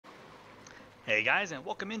Hey guys, and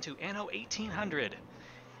welcome into Anno 1800.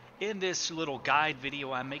 In this little guide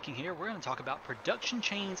video I'm making here, we're going to talk about production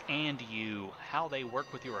chains and how they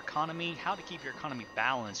work with your economy, how to keep your economy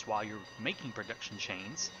balanced while you're making production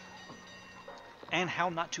chains, and how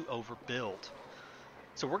not to overbuild.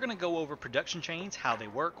 So we're going to go over production chains, how they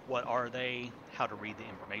work, what are they, how to read the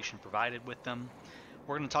information provided with them.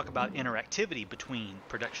 We're going to talk about interactivity between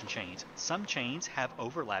production chains. Some chains have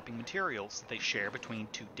overlapping materials that they share between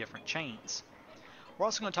two different chains. We're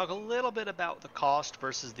also going to talk a little bit about the cost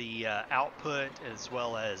versus the output, as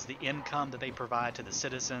well as the income that they provide to the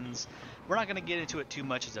citizens. We're not going to get into it too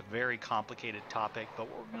much. It's a very complicated topic, but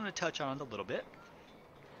we're going to touch on it a little bit.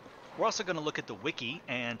 We're also going to look at the Wiki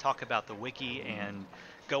and talk about the Wiki and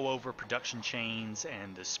go over production chains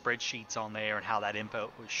and the spreadsheets on there and how that info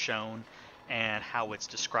was shown and how it's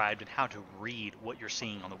described and how to read what you're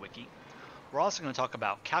seeing on the Wiki. We're also going to talk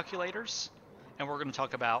about calculators, and we're going to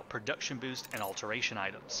talk about production boost and alteration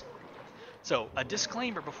items. So, a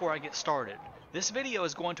disclaimer before I get started. This video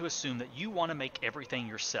is going to assume that you want to make everything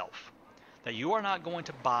yourself. That you are not going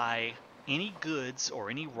to buy any goods or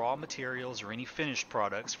any raw materials or any finished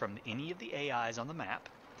products from any of the AIs on the map,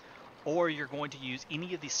 or you're going to use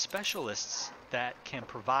any of the specialists that can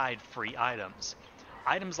provide free items.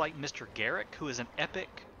 Items like Mr. Garrick, who is an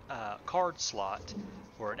epic card slot,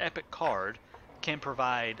 or an epic card, can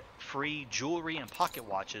provide free jewelry and pocket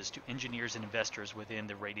watches to engineers and investors within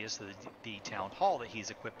the radius of the town hall that he's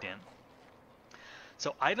equipped in.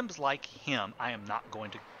 So items like him, I'm not going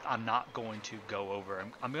to go over.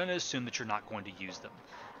 I'm going to assume that you're not going to use them.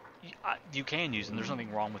 You can use them. There's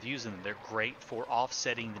nothing wrong with using them. They're great for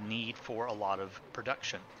offsetting the need for a lot of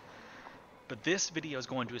production. But this video is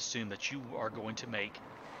going to assume that you are going to make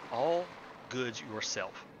all goods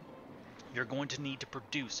yourself. You're going to need to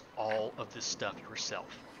produce all of this stuff yourself.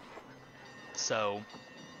 So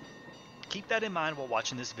keep that in mind while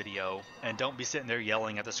watching this video, and don't be sitting there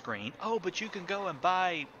yelling at the screen, oh, but you can go and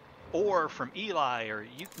buy ore from Eli, or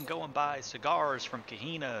you can go and buy cigars from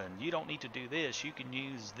Kahina, and you don't need to do this, you can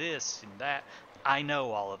use this and that. I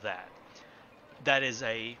know all of that. That is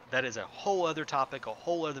a whole other topic, a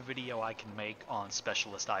whole other video I can make on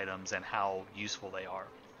specialist items and how useful they are.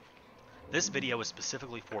 This video is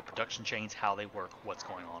specifically for production chains, how they work, what's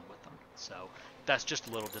going on with them. So that's just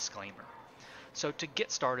a little disclaimer. So to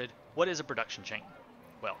get started, what is a production chain?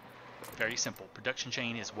 Well, very simple. Production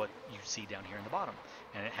chain is what you see down here in the bottom,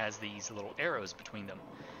 and it has these little arrows between them.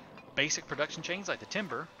 Basic production chains, like the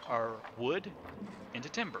timber, are wood into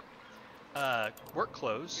timber. Work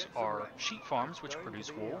clothes are sheep farms, which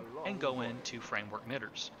produce wool and go into framework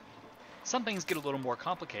knitters. Some things get a little more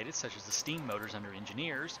complicated, such as the steam motors under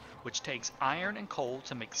engineers, which takes iron and coal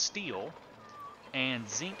to make steel, and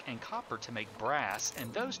zinc and copper to make brass,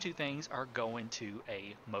 and those two things are going to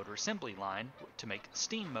a motor assembly line to make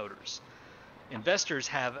steam motors. Investors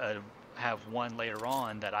have one later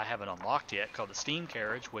on that I haven't unlocked yet, called the steam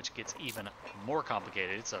carriage, which gets even more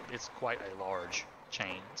complicated. It's quite a large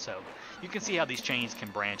chain, so you can see how these chains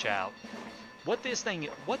can branch out. What these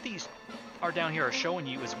are down here are showing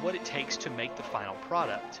you is what it takes to make the final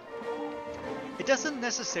product. It doesn't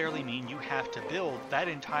necessarily mean you have to build that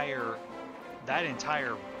entire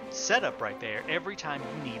setup right there every time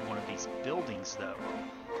you need one of these buildings, though.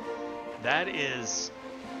 That is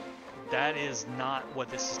not what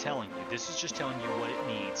this is telling you. This is just telling you what it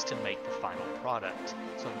needs to make the final product.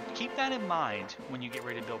 So keep that in mind when you get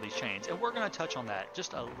ready to build these chains, and we're going to touch on that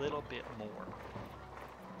just a little bit more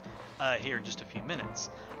here in just a few minutes.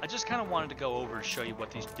 I just kind of wanted to go over and show you what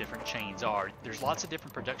these different chains are. There's lots of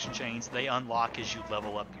different production chains. They unlock as you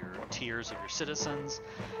level up your tiers of your citizens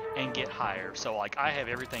and get higher. So like I have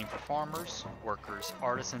everything for farmers, workers,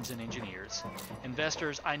 artisans, and engineers.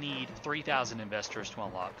 Investors, I need 3,000 investors to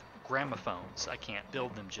unlock. Gramophones, I can't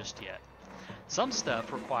build them just yet. Some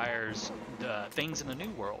stuff requires things in the new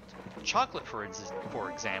world. Chocolate, for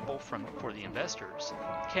example, for the investors,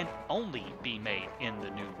 can only be made in the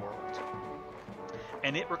new world.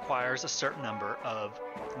 And it requires a certain number of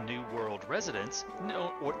new world residents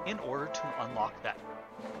in order to unlock that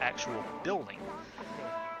actual building.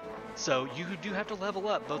 So you do have to level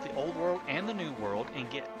up both the old world and the new world and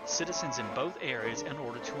get citizens in both areas in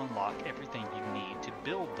order to unlock everything you need to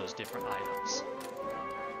build those different items.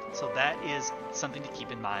 So that is something to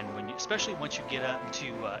keep in mind, especially once you get up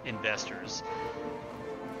to investors.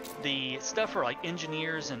 The stuff for like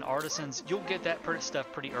engineers and artisans, you'll get that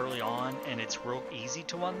stuff pretty early on, and it's real easy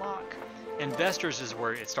to unlock. Investors is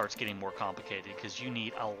where it starts getting more complicated, because you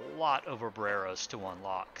need a lot of obreros to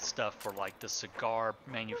unlock stuff for like the cigar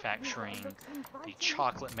manufacturing, the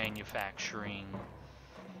chocolate manufacturing,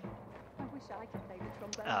 I wish I could play this from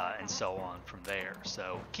and so on from there.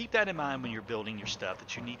 So keep that in mind when you're building your stuff,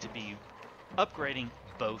 that you need to be upgrading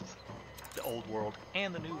both the old world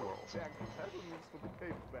and the new world.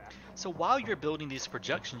 So while you're building these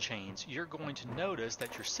production chains, you're going to notice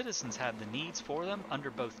that your citizens have the needs for them under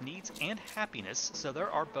both needs and happiness. So there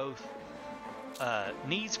are both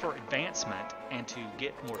needs for advancement and to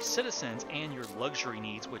get more citizens, and your luxury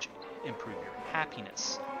needs, which improve your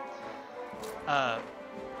happiness.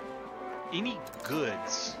 Any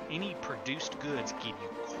goods, any produced goods give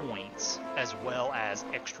you coins as well as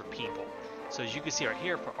extra people. So as you can see right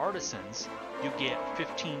here, for artisans, you get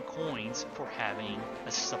 15 coins for having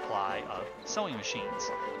a supply of sewing machines,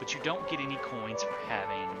 but you don't get any coins for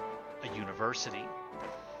having a university.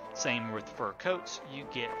 Same with fur coats, you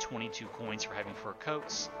get 22 coins for having fur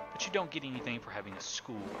coats, but you don't get anything for having a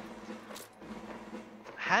school.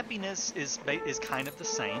 Happiness is kind of the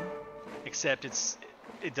same, except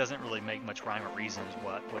it doesn't really make much rhyme or reason as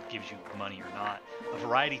what gives you money or not. A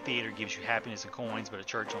variety theater gives you happiness and coins, but a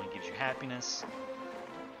church only gives you happiness.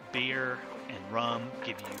 Beer and rum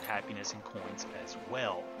give you happiness and coins as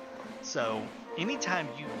well. So anytime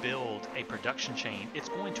you build a production chain, it's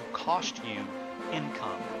going to cost you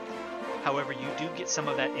income. However, you do get some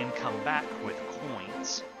of that income back with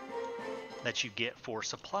coins that you get for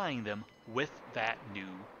supplying them with that new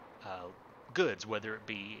goods, whether it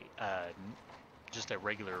be just a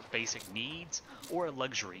regular basic needs or a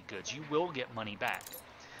luxury goods. You will get money back.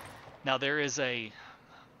 Now there is to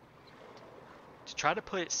try to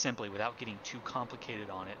put it simply without getting too complicated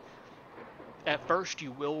on it, at first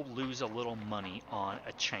you will lose a little money on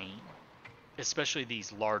a chain, especially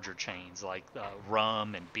these larger chains like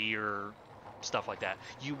rum and beer, stuff like that.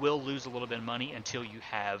 You will lose a little bit of money until you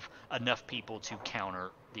have enough people to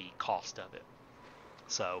counter the cost of it.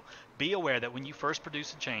 So be aware that when you first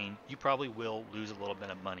produce a chain, you probably will lose a little bit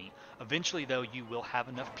of money. Eventually, though, you will have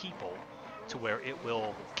enough people to where it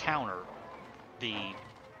will counter the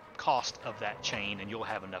cost of that chain, and you'll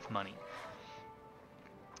have enough money.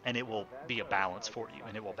 And it will be a balance for you,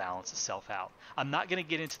 and it will balance itself out. I'm not going to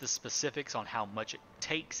get into the specifics on how much it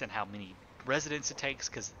takes and how many residents it takes,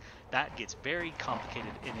 because that gets very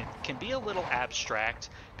complicated, and it can be a little abstract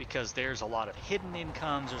because there's a lot of hidden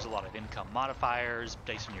incomes, there's a lot of income modifiers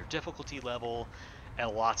based on your difficulty level, and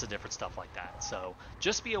lots of different stuff like that. So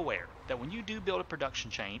just be aware that when you do build a production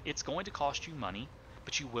chain, it's going to cost you money,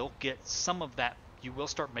 but you will get some of that. You will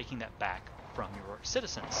start making that back from your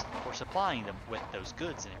citizens for supplying them with those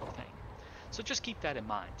goods and everything. So just keep that in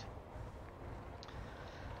mind.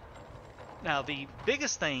 Now, the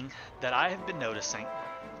biggest thing that I have been noticing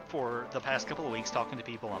for the past couple of weeks, talking to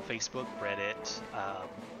people on Facebook, Reddit,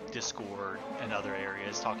 Discord, and other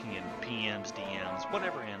areas, talking in PMs, DMs,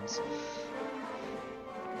 whatever M's,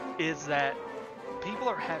 is that people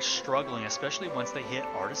are struggling, especially once they hit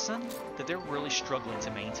artisan, that they're really struggling to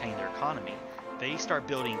maintain their economy. They start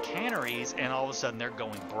building canneries, and all of a sudden they're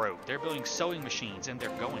going broke. They're building sewing machines, and they're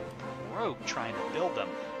going broke trying to build them.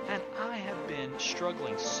 And I have been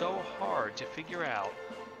struggling so hard to figure out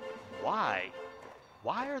why.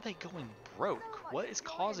 Why are they going broke? What is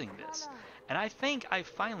causing this? And I think I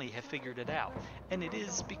finally have figured it out. And it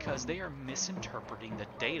is because they are misinterpreting the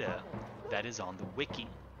data that is on the wiki.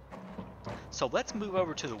 So let's move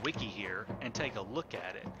over to the wiki here and take a look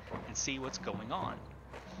at it and see what's going on.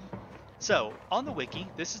 So on the wiki,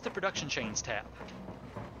 this is the production chains tab.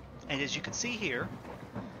 And as you can see here,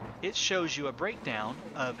 it shows you a breakdown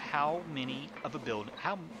of how many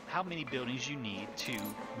many buildings you need to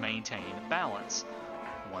maintain balance.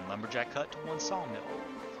 One lumberjack hut to one sawmill,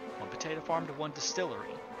 one potato farm to one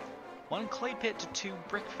distillery, one clay pit to 2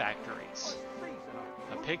 brick factories,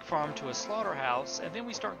 a pig farm to a slaughterhouse, and then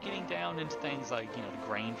we start getting down into things like, the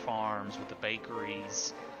grain farms with the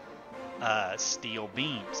bakeries, steel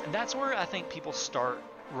beams. And that's where I think people start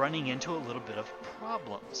running into a little bit of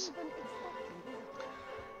problems.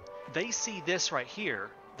 They see this right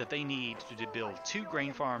here, that they need to build 2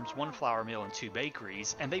 grain farms, 1 flour mill, and 2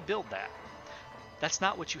 bakeries, and they build that. That's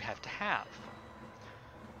not what you have to have.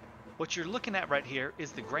 What you're looking at right here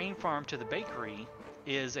is the grain farm to the bakery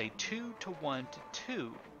is a 2 to 1 to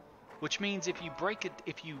 2, which means if you break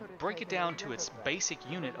it down to its basic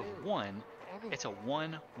unit of 1, it's a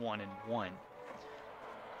 1, 1, and 1.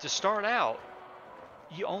 To start out,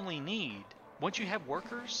 you only need, once you have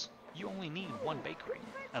workers, you only need 1 bakery.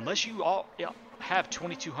 Unless you all have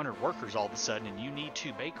 2,200 workers all of a sudden and you need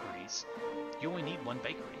 2 bakeries, you only need 1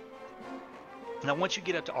 bakery. Now once you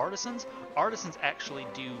get up to artisans actually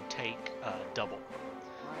do take double.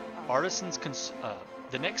 Artisans,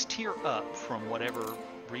 the next tier up from whatever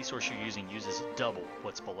resource you're using uses double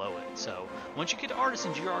what's below it. So once you get to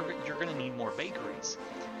artisans, you're going to need more bakeries.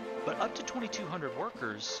 But up to 2,200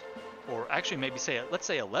 workers, or actually maybe let's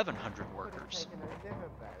say 1,100 workers.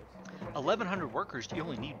 1,100 workers, you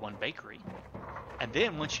only need one bakery. And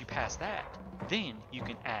then once you pass that, then you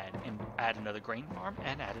can add another grain farm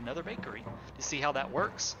and add another bakery. To see how that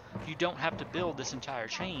works, you don't have to build this entire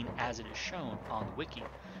chain as it is shown on the wiki.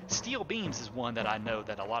 Steel beams is one that I know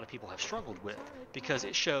that a lot of people have struggled with because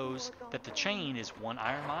it shows that the chain is 1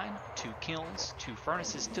 iron mine, 2 kilns, 2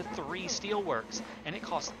 furnaces to 3 steelworks, and it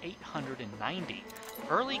costs 890.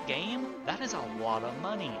 Early game, that is a lot of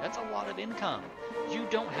money. That's a lot of income. You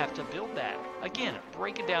don't have to build that. Again,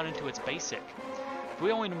 break it down into its basic. If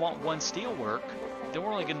we only want 1 steelwork, then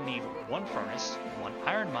we're only going to need 1 furnace, 1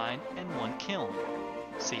 iron mine, and 1 kiln.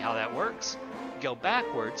 See how that works? Go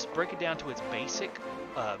backwards, break it down to its basic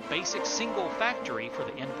single factory for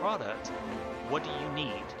the end product. What do you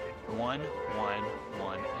need? 1, 1,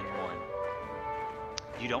 1, and 1.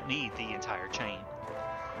 You don't need the entire chain.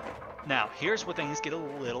 Now, here's where things get a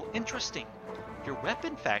little interesting. Your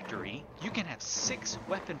weapon factory, you can have 6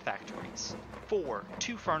 weapon factories. 4,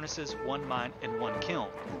 2 furnaces, 1 mine, and 1 kiln.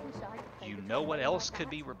 You know what else could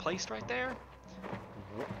be replaced right there?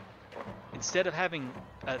 Instead of having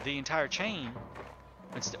the entire chain,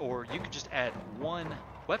 or you could just add 1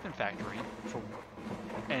 weapon factory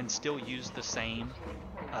and still use the same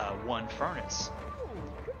 1 furnace.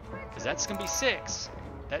 Because that's going to be 6.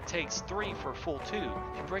 That takes 3 for a full 2. If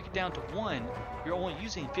you break it down to 1, you're only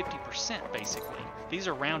using 50% basically. These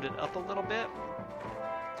are rounded up a little bit.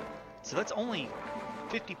 So that's only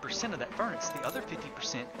 50% of that furnace. The other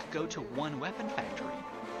 50% could go to 1 weapon factory.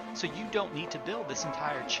 So you don't need to build this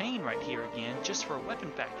entire chain right here again just for a weapon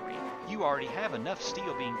factory. You already have enough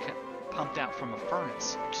steel being pumped out from a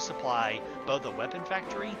furnace to supply both a weapon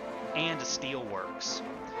factory and a steel works.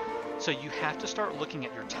 So you have to start looking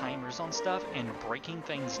at your timers on stuff and breaking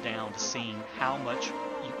things down to seeing how much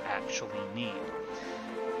you actually need.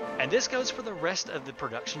 And this goes for the rest of the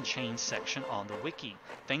production chain section on the wiki.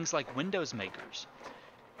 Things like windows makers.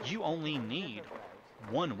 You only need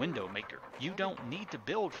 1 window maker. You don't need to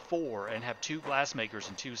build 4 and have 2 glass makers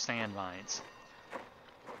and 2 sand mines.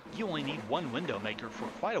 You only need 1 window maker for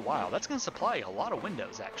quite a while. That's going to supply a lot of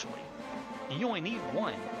windows actually. And you only need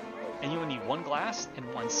 1. And you only need 1 glass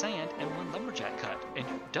and 1 sand and 1 lumberjack cut, and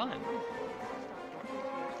you're done.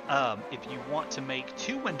 If you want to make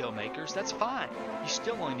 2 window makers, that's fine. You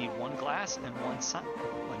still only need 1 glass and 1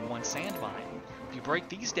 sand mine. If you break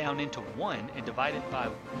these down into 1 and divide it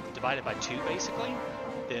by 2 basically,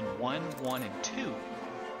 then 1, 1, and 2.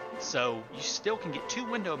 So you still can get 2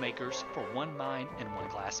 window makers for 1 mine and 1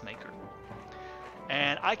 glass maker.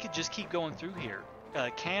 And I could just keep going through here.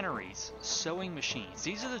 Canneries, sewing machines.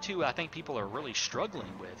 These are the 2 I think people are really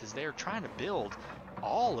struggling with, is they're trying to build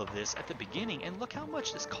all of this at the beginning, and look how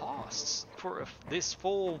much this costs for this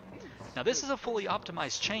full. Now this is a fully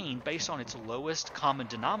optimized chain based on its lowest common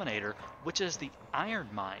denominator, which is the iron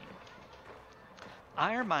mine.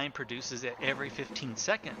 Iron mine produces it every 15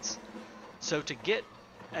 seconds. So to get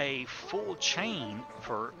a full chain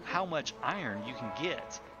for how much iron you can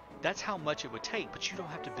get, that's how much it would take, but you don't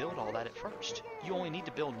have to build all that at first. You only need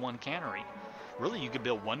to build 1 cannery. Really, you could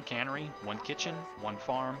build 1 cannery, 1 kitchen, 1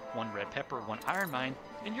 farm, 1 red pepper, 1 iron mine,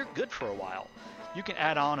 and you're good for a while. You can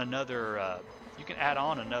add on another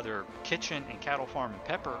kitchen and cattle farm and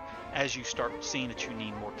pepper as you start seeing that you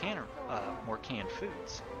need more canned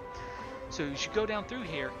foods. So as you go down through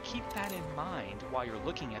here, keep that in mind while you're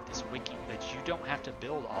looking at this wiki, that you don't have to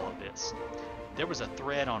build all of this. There was a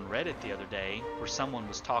thread on Reddit the other day where someone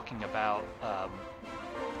was talking about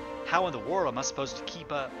how in the world am I supposed to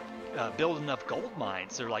keep up build enough gold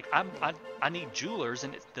mines. They're like, I need jewelers,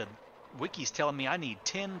 and the wiki's telling me I need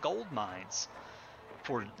 10 gold mines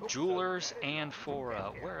for jewelers and for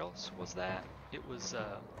where else was that? It was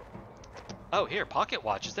oh, here, pocket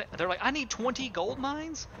watches. They're like, I need 20 gold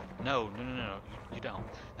mines? No, you don't.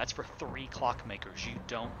 That's for 3 clockmakers. You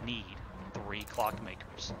don't need 3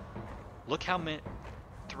 clockmakers. Look how many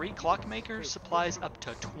 3 clockmakers supplies up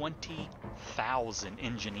to 20,000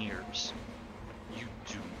 engineers. You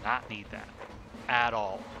do not need that at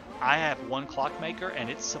all. I have 1 clockmaker and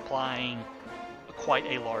it's supplying quite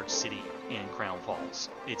a large city in Crown Falls.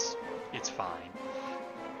 It's fine.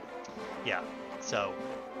 Yeah, so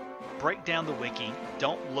break down the wiki.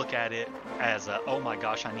 Don't look at it as a, oh my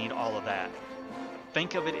gosh, I need all of that.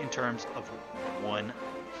 Think of it in terms of 1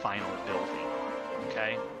 final building.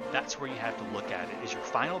 Okay, that's where you have to look at it, is your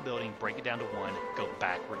final building. Break it down to 1, go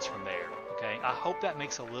backwards from there. Okay, I hope that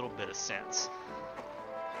makes a little bit of sense.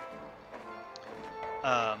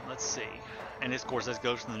 Let's see. And of course, this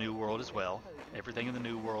goes to the New World as well. Everything in the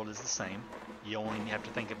New World is the same. You only have to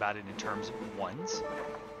think about it in terms of ones.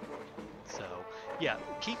 So, yeah,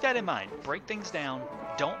 keep that in mind. Break things down.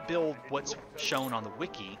 Don't build what's shown on the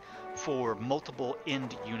wiki for multiple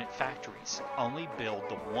end unit factories. Only build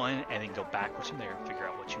the one and then go backwards from there and figure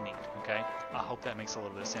out what you need, okay? I hope that makes a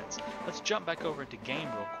little bit of sense. Let's jump back over into game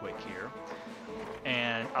real quick here.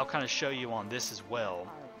 And I'll kind of show you on this as well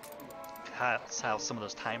how some of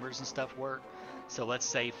those timers and stuff work. So let's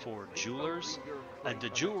say for jewelers, the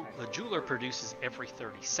jeweler produces every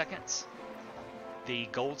 30 seconds. The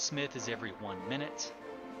goldsmith is every 1 minute.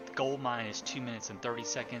 The gold mine is 2 minutes and 30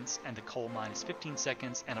 seconds, and the coal mine is 15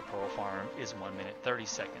 seconds, and a pearl farm is 1 minute 30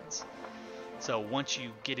 seconds. So once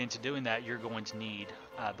you get into doing that, you're going to need,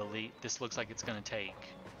 I believe, this looks like it's going to take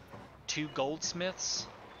 2 goldsmiths.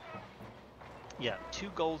 Yeah, 2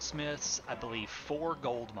 goldsmiths, I believe 4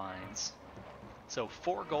 gold mines. So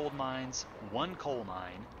 4 gold mines, 1 coal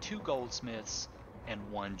mine, 2 goldsmiths,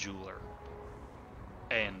 and 1 jeweler.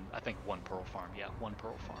 And I think 1 pearl farm. Yeah, 1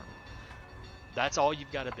 pearl farm. That's all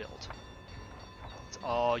you've got to build. That's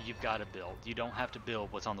all you've got to build. You don't have to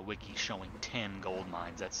build what's on the wiki showing 10 gold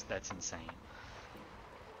mines. That's insane.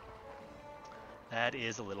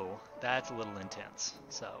 That's a little intense.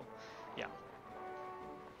 So, yeah.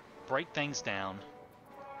 Break things down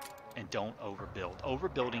and don't overbuild.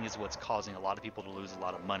 Overbuilding is what's causing a lot of people to lose a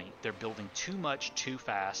lot of money. They're building too much too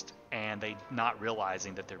fast, and they not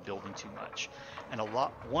realizing that they're building too much. And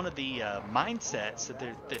one of the mindsets that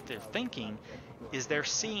they're thinking is they're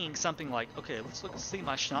seeing something like, okay, let's see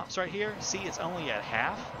my schnapps right here. See, it's only at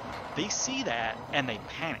half. They see that and they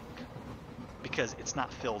panic because it's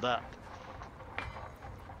not filled up.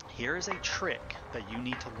 Here is a trick that you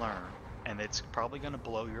need to learn, and it's probably going to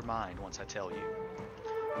blow your mind once I tell you.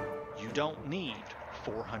 You don't need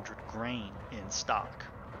 400 grain in stock.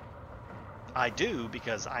 I do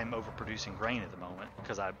because I'm overproducing grain at the moment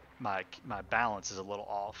because my balance is a little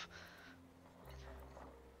off.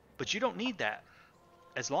 But you don't need that.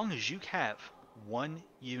 As long as you have 1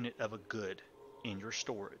 unit of a good in your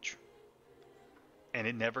storage and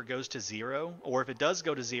it never goes to 0, or if it does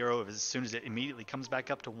go to 0, as soon as it immediately comes back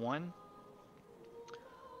up to 1,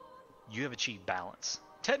 you have achieved balance.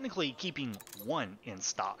 Technically, keeping 1 in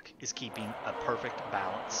stock is keeping a perfect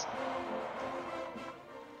balance.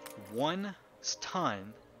 1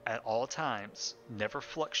 ton at all times, never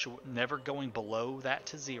going below that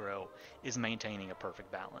to 0, is maintaining a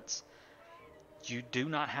perfect balance. You do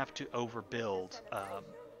not have to overbuild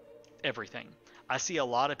everything. I see a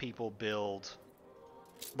lot of people build,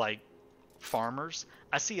 like farmers,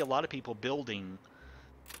 I see a lot of people building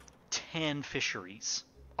 10 fisheries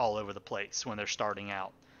all over the place when they're starting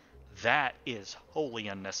out. That is wholly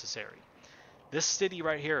unnecessary. This city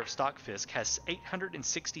right here of Stockfisk has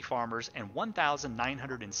 860 farmers and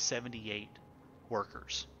 1,978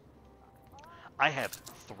 workers. I have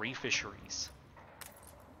 3 fisheries,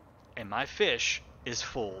 and my fish is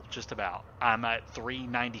full just about. I'm at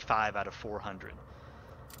 395 out of 400.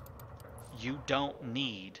 You don't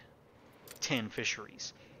need 10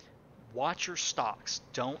 fisheries. Watch your stocks.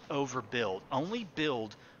 Don't overbuild. Only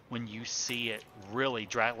build when you see it really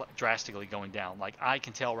drastically going down. Like, I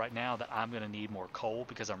can tell right now that I'm going to need more coal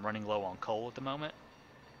because I'm running low on coal at the moment.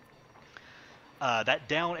 That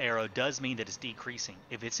down arrow does mean that it's decreasing.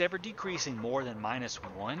 If it's ever decreasing more than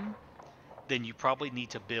 -1, then you probably need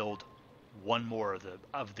to build 1 more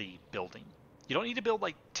of the building. You don't need to build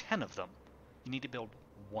like 10 of them. You need to build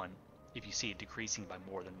 1 if you see it decreasing by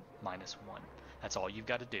more than -1. That's all you've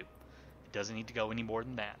got to do. It doesn't need to go any more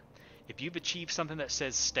than that. If you've achieved something that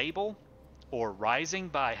says stable or rising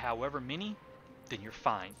by however many, then you're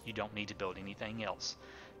fine. You don't need to build anything else.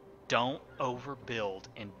 Don't overbuild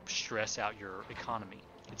and stress out your economy.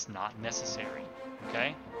 It's not necessary,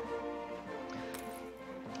 okay?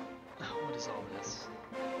 What is all this?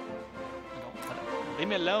 Leave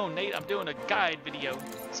me alone, Nate. I'm doing a guide video.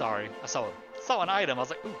 Sorry, I saw an item. I was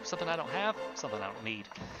like, ooh, something I don't have, something I don't need.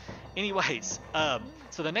 Anyways,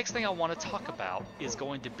 so the next thing I want to talk about is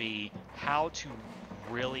going to be how to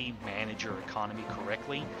really manage your economy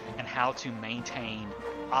correctly and how to maintain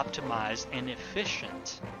optimized and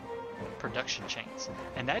efficient production chains.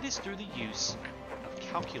 And that is through the use of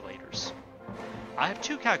calculators. I have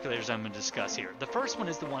 2 calculators I'm going to discuss here. The first one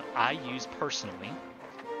is the one I use personally,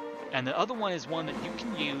 and the other one is one that you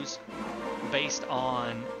can use based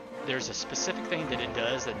on, there's a specific thing that it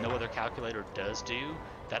does that no other calculator does do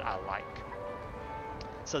that I like.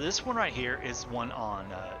 So this one right here is one on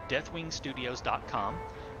deathwingstudios.com.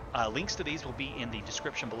 Links to these will be in the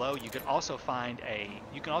description below. You can also find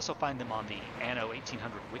them on the Anno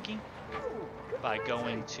 1800 Wiki by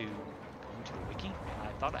going to the Wiki. I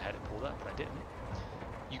thought I had it pulled up, but I didn't.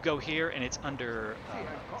 You go here and it's under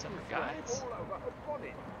guides.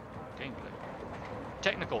 Okay,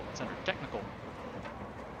 technical. It's under technical.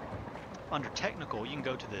 Under technical, you can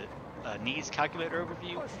go to the needs calculator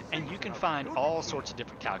overview, and you can find all sorts of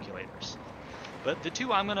different calculators. But the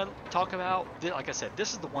two I'm going to talk about, like I said,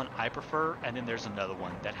 this is the one I prefer, and then there's another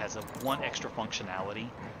one that has one extra functionality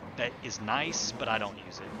that is nice, but I don't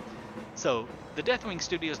use it. So the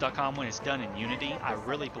DeathwingStudios.com, when it's done in Unity, I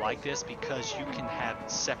really like this because you can have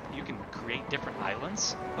you can create different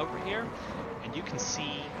islands over here, and you can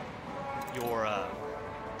see your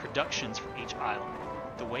productions for each island.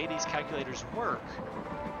 The way these calculators work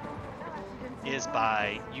is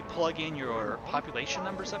by you plug in your population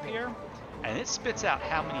numbers up here, and it spits out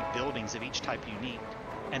how many buildings of each type you need,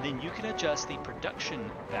 and then you can adjust the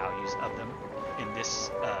production values of them in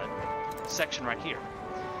this section right here,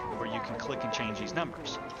 where you can click and change these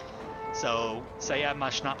numbers. So say my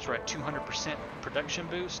schnapps were at 200% production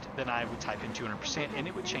boost, then I would type in 200% and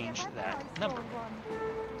it would change that number.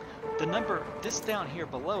 The number, this down here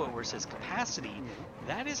below it where it says capacity,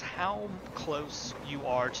 that is how close you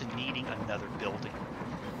are to needing another building.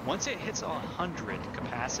 Once it hits 100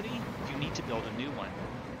 capacity, you need to build a new one.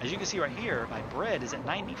 As you can see right here, my bread is at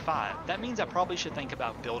 95. That means I probably should think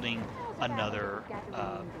about building another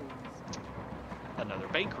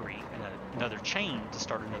bakery and another chain to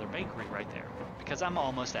start another bakery right there, because I'm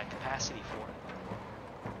almost at capacity for it.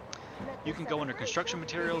 You can go under construction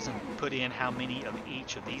materials and put in how many of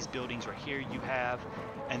each of these buildings right here you have,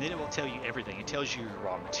 and then it will tell you everything. It tells you your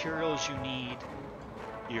raw materials you need,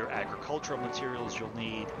 your agricultural materials you'll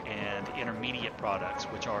need, and intermediate products,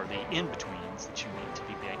 which are the in-betweens that you need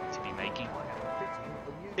to be making.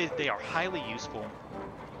 They are highly useful.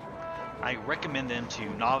 I recommend them to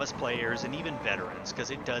novice players and even veterans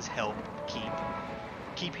because it does help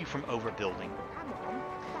keep you from overbuilding.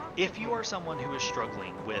 If you are someone who is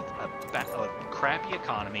struggling with a crappy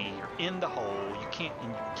economy, you're in the hole, you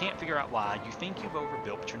can't figure out why, you think you've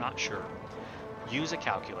overbuilt but you're not sure, use a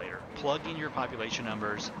calculator. Plug in your population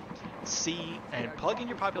numbers, plug in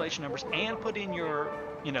your population numbers and put in your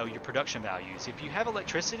production values. If you have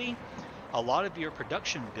electricity, a lot of your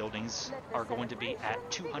production buildings are going to be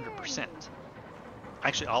at 200%.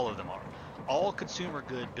 Actually, all of them are. All consumer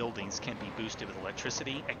good buildings can be boosted with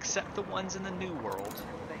electricity, except the ones in the New World.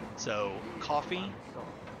 So coffee,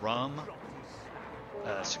 rum,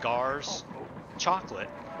 cigars, chocolate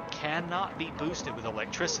cannot be boosted with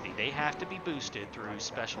electricity. They have to be boosted through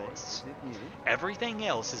specialists. Everything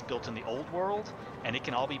else is built in the Old World, and it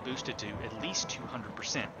can all be boosted to at least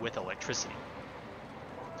 200% with electricity.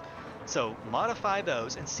 So modify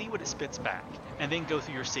those and see what it spits back, and then go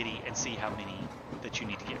through your city and see how many that you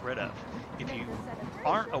need to get rid of. If you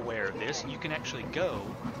aren't aware of this, you can actually go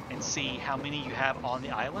and see how many you have on the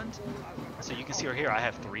island. So you can see right here, I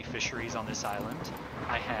have 3 fisheries on this island.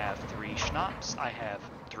 I have 3 schnapps. I have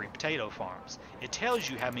 3 potato farms. It tells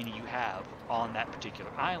you how many you have on that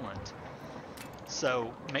particular island.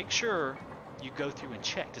 So make sure you go through and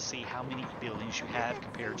check to see how many buildings you have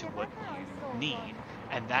compared to what you need,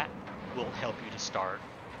 and that will help you to start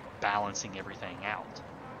balancing everything out.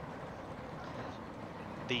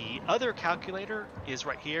 The other calculator is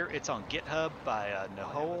right here. It's on GitHub by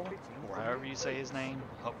Nahol, or however you say his name.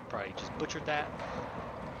 Oh, probably just butchered that.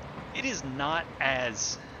 It is not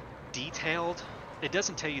as detailed. It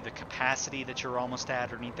doesn't tell you the capacity that you're almost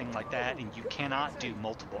at or anything like that, and you cannot do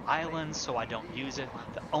multiple islands, so I don't use it.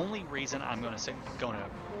 The only reason I'm going to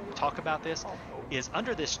talk about this is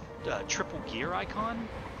under this triple gear icon,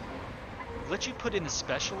 let you put in a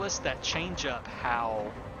specialist that change up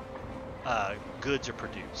how goods are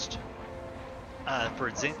produced. For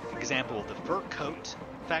example, the fur coat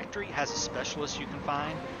factory has a specialist you can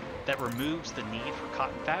find that removes the need for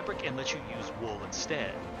cotton fabric and lets you use wool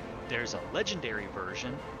instead. There's a legendary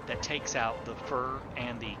version that takes out the fur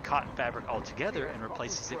and the cotton fabric altogether and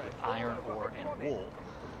replaces it with iron ore and wool.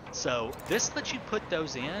 So this lets you put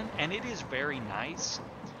those in, and it is very nice.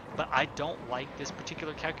 But I don't like this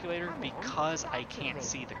particular calculator because I can't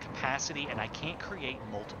see the capacity and I can't create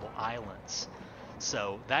multiple islands.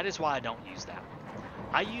 So that is why I don't use that.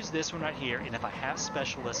 I use this one right here, and if I have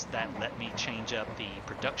specialists that let me change up the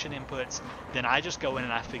production inputs, then I just go in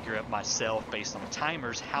and I figure out myself based on the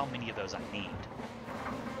timers how many of those I need.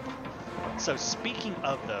 So speaking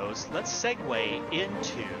of those, let's segue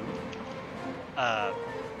into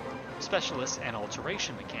specialists and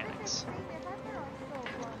alteration mechanics.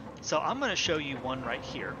 So I'm going to show you one right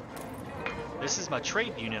here. This is my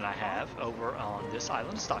trade unit I have over on this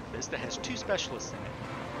island Stockfish that has two specialists in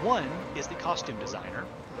it. One is the costume designer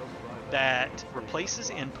that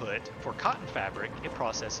replaces input for cotton fabric. It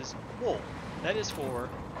processes wool. That is for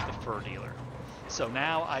the fur dealer. So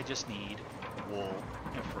now I just need wool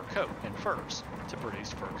and furs to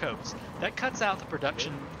produce fur coats. That cuts out the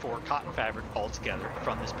production for cotton fabric altogether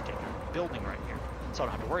from this particular building right here, so I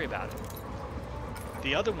don't have to worry about it.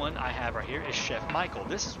 The other one I have right here is Chef Michael.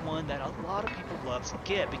 This is one that a lot of people love to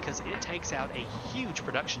get because it takes out a huge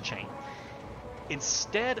production chain.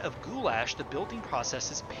 Instead of goulash, the building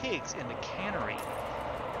processes pigs in the cannery.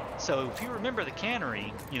 So if you remember the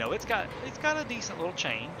cannery, you know, it's got a decent little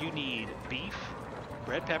chain. You need beef,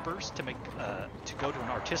 red peppers to make to go to an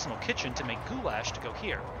artisanal kitchen to make goulash to go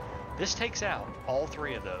here. This takes out all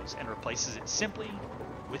three of those and replaces it simply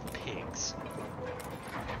with pigs.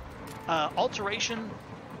 Alteration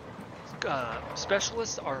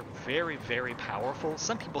specialists are very, very powerful.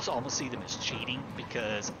 Some people almost see them as cheating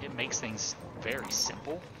because it makes things very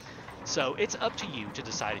simple. So it's up to you to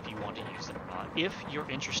decide if you want to use them or not. If you're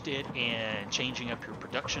interested in changing up your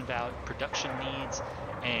production needs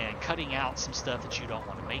and cutting out some stuff that you don't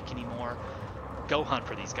want to make anymore, go hunt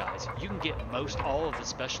for these guys. You can get all of the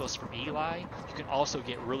specialists from Eli. You can also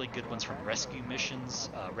get really good ones from rescue missions,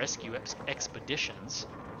 rescue expeditions.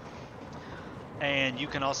 And you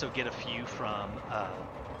can also get a few from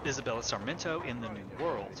Isabella Sarmiento in the New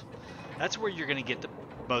World. That's where you're going to get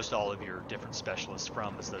most all of your different specialists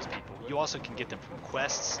from, is those people. You also can get them from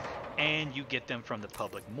quests, and you get them from the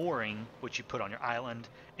public mooring, which you put on your island,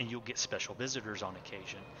 and you'll get special visitors on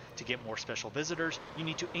occasion. To get more special visitors, you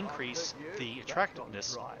need to increase the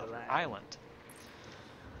attractiveness of your island.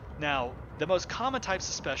 Now, the most common types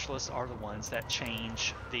of specialists are the ones that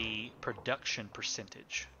change the production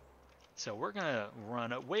percentage. So we're going to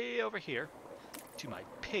run way over here to my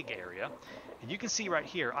pig area, and you can see right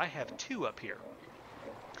here I have two up here.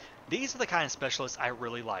 These are the kind of specialists I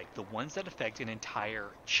really like, the ones that affect an entire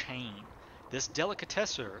chain. This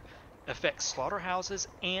delicatesser affects slaughterhouses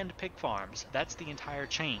and pig farms. That's the entire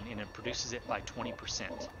chain, and it produces it by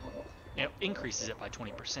 20%. It increases it by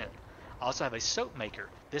 20%. I also have a soap maker.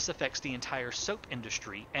 This affects the entire soap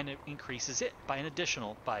industry, and it increases it by an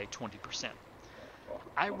additional by 20%.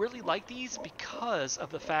 I really like these because of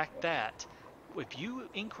the fact that if you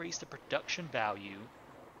increase the production value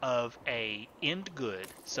of a end good,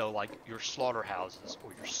 so like your slaughterhouses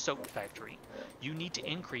or your soap factory, you need to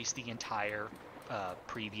increase the entire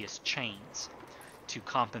previous chains to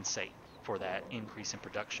compensate for that increase in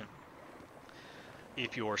production.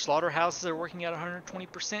 If your slaughterhouses are working at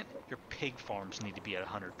 120%, your pig farms need to be at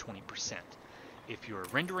 120%. If your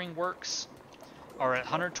rendering works are at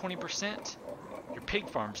 120%, your pig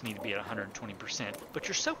farms need to be at 120%, but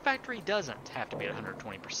your soap factory doesn't have to be at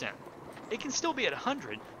 120%. It can still be at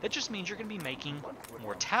 100. That just means you're going to be making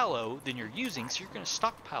more tallow than you're using, so you're going to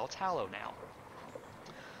stockpile tallow now.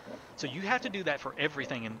 So you have to do that for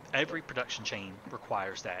everything, and every production chain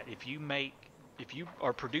requires that. If you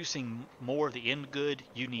are producing more of the end good,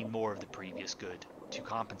 you need more of the previous good to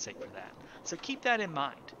compensate for that. So keep that in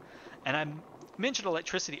mind. And I mentioned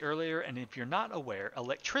electricity earlier, and if you're not aware,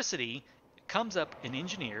 electricity comes up in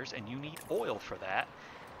engineers, and you need oil for that.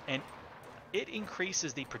 And it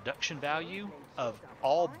increases the production value of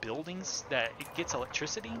all buildings that it gets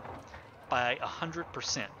electricity by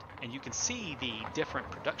 100%. And you can see the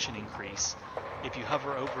different production increase. If you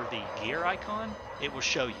hover over the gear icon, it will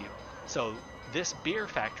show you. So this beer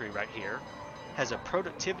factory right here has a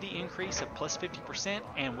productivity increase of plus 50%,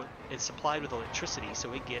 and it's supplied with electricity,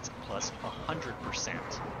 so it gets plus 100%.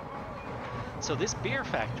 So this beer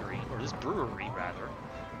factory, or this brewery rather,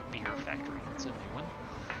 beer factory, that's a new one,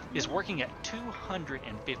 is working at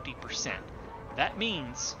 250%. That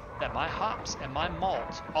means that my hops and my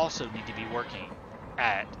malt also need to be working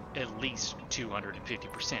at least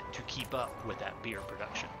 250% to keep up with that beer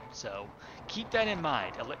production. So keep that in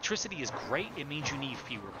mind. Electricity is great. It means you need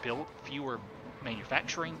fewer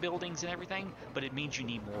manufacturing buildings and everything, but it means you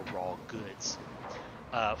need more raw goods.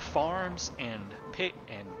 Farms and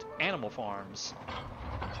animal farms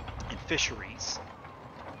and fisheries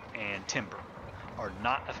and timber are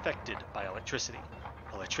not affected by electricity.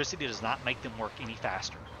 Electricity does not make them work any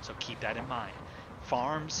faster, so keep that in mind.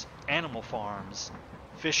 Farms, animal farms,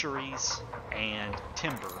 fisheries, and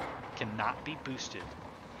timber cannot be boosted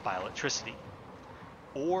by electricity,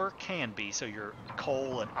 or can be. So your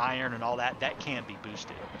coal and iron and all that can be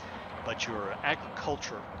boosted, but your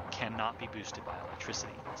agriculture cannot be boosted by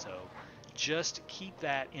electricity. So just keep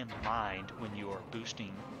that in mind when you are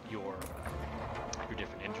boosting your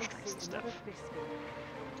different industries and stuff.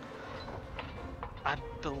 I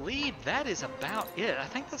believe that is about it. I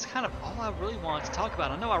think that's kind of all I really wanted to talk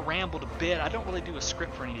about. I know I rambled a bit. I don't really do a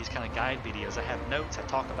script for any of these kind of guide videos. I have notes, I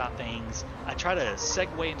talk about things. I try to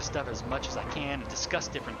segue into stuff as much as I can and discuss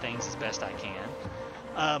different things as best I can.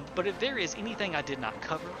 But if there is anything I did not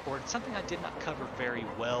cover, or something I did not cover very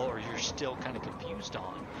well, or you're still kind of confused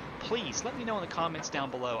on, please let me know in the comments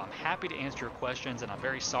down below. I'm happy to answer your questions, and I'm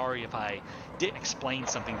very sorry if I didn't explain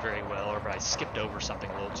something very well, or if I skipped over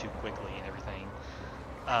something a little too quickly and everything.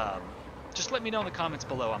 Just let me know in the comments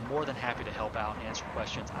below. I'm more than happy to help out and answer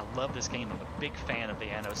questions. I love this game. I'm a big fan of the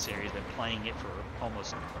Anno series. I've been playing it for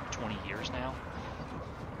almost 20 years now.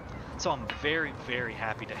 So I'm very, very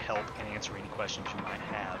happy to help and answer any questions you might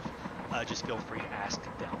have. Just feel free to ask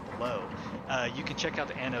down below. You can check out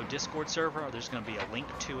the Anno Discord server. There's going to be a link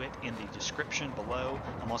to it in the description below.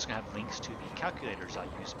 I'm also going to have links to the calculators I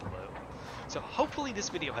use below. So hopefully this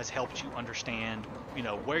video has helped you understand,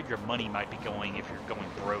 where your money might be going if you're going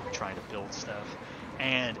broke trying to build stuff,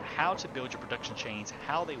 and how to build your production chains,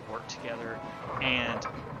 how they work together, and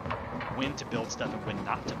when to build stuff and when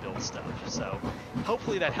not to build stuff. So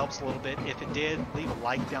hopefully that helps a little bit. If it did, leave a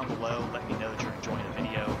like down below. Let me know that you're enjoying the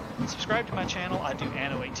video. Subscribe to my channel. I do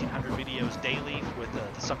Anno 1800 videos daily with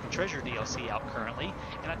the Sunken Treasure DLC out currently,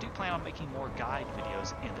 and I do plan on making more guide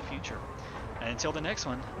videos in the future. And until the next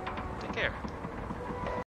one, take care.